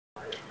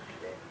Hi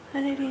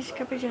ladies,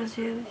 Scrapbook here. This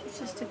is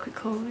just a quick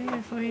haul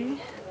video for you.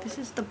 This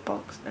is the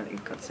box that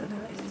it got sent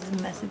out. This is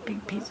a massive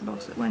big pizza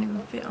box that won't even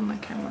fit on my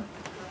camera.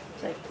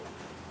 So,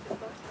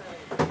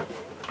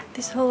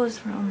 this haul is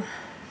from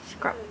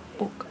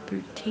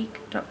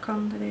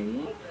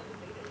scrapbookboutique.com.au.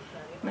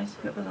 Most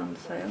of it was on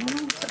sale,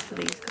 except for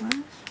these guys.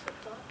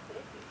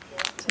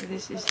 So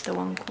this is the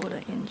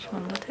 1/4 inch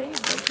wonder tape,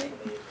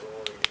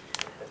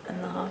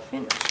 and the 1/2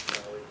 inch.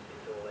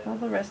 All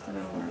the rest of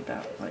them were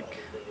about like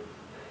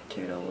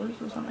 $2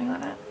 or something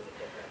like that.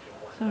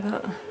 So I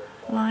got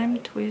lime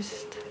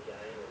twist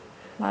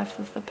Life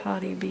of the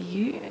Party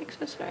BU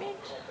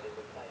accessories.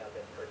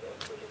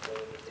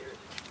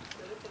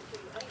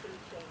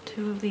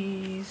 2 of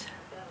these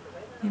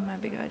in my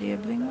big idea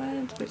bling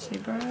words, which say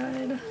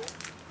bride.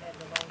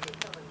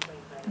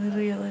 A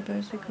little yellow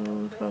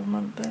bicycle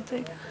 12-month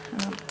birthday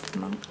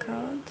month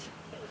cards.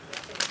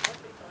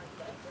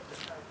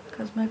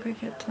 Cosmo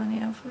Cricket Tiny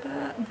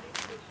Alphabet.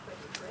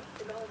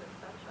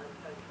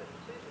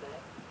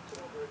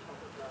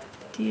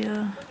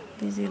 Dear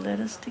Lizzie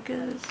letter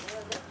stickers.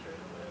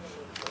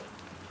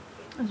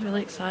 I was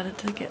really excited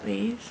to get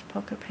these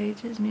pocket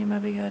pages, me and my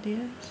big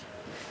ideas.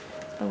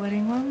 The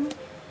wedding one.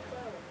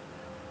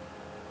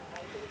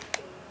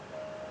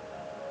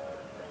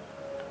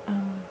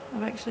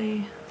 I've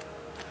actually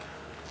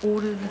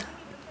ordered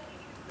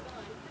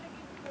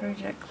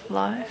Project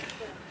Life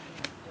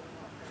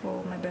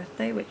for my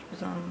birthday, which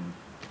was on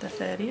the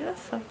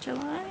 30th of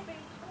July.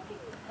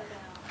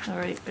 I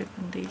already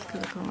opened these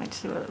because I can't wait to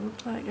see what it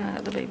looks like, and I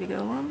got the baby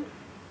girl one.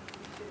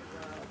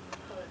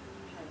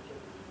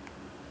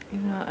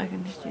 Even though I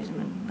can just use them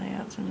in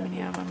layouts and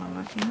mini album, I'm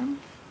working them.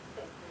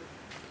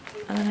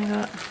 And then I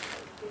got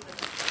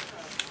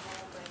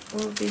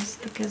all of these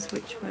stickers,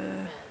 which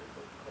were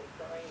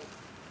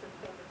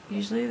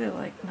usually they're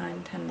like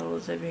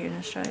 $9–10 over here in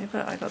Australia,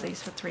 but I got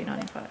these for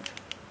 $3.95.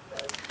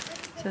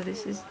 So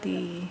this is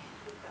the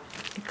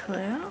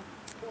Eclair.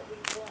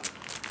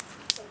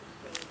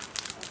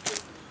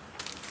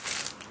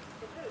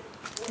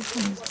 This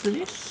one is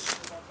Bliss.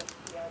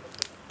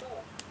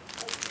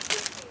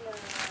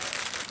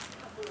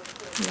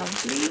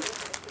 Lovely.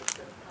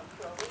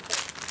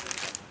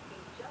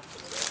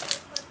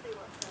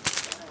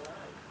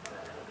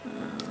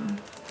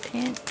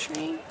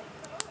 Pantry.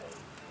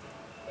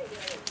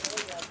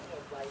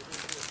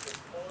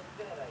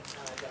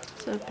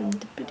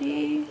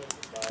 Serendipity.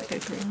 Like a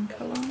green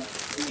colour.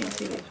 You can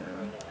see these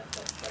are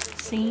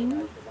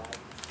Scene.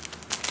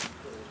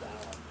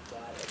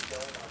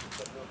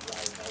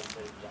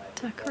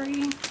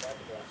 Thackeray.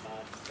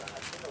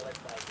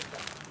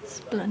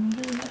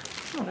 Splendid.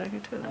 Oh, I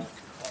got 2 of them.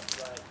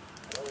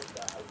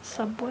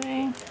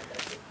 Subway.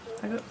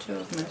 I got 2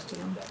 of most of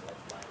them.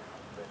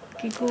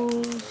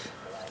 Giggles.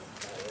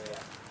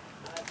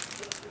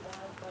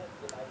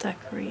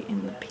 Thackeray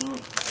in the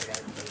pink.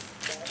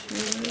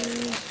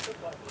 Cheers.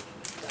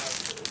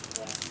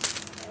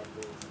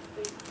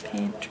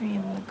 Pantry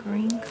in the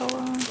green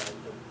colour.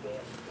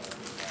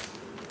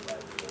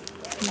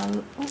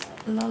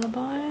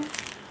 Lullaby.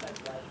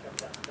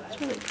 It's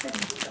really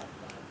pretty.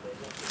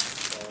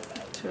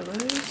 2 of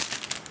those.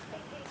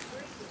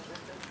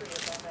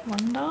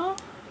 Wonder.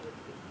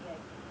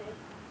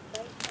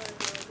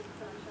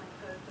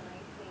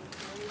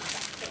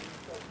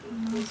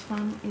 And this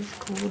one is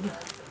called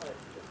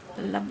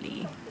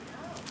Lovely.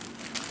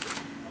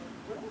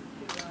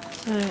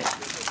 So,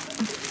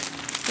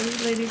 those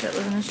ladies that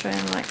live in Australia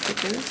and like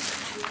stickers,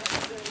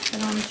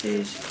 head on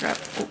to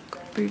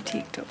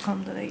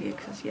scrapbookboutique.com.au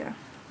because yeah,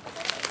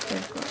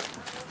 they've got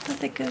the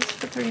stickers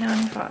for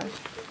 $3.95.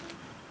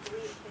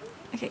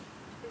 Okay,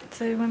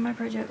 so when my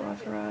Project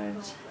Life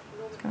arrives,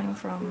 it's coming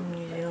from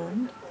New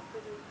Zealand,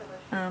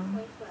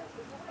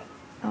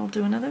 I'll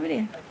do another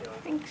video.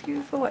 Thank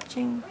you for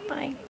watching. Bye.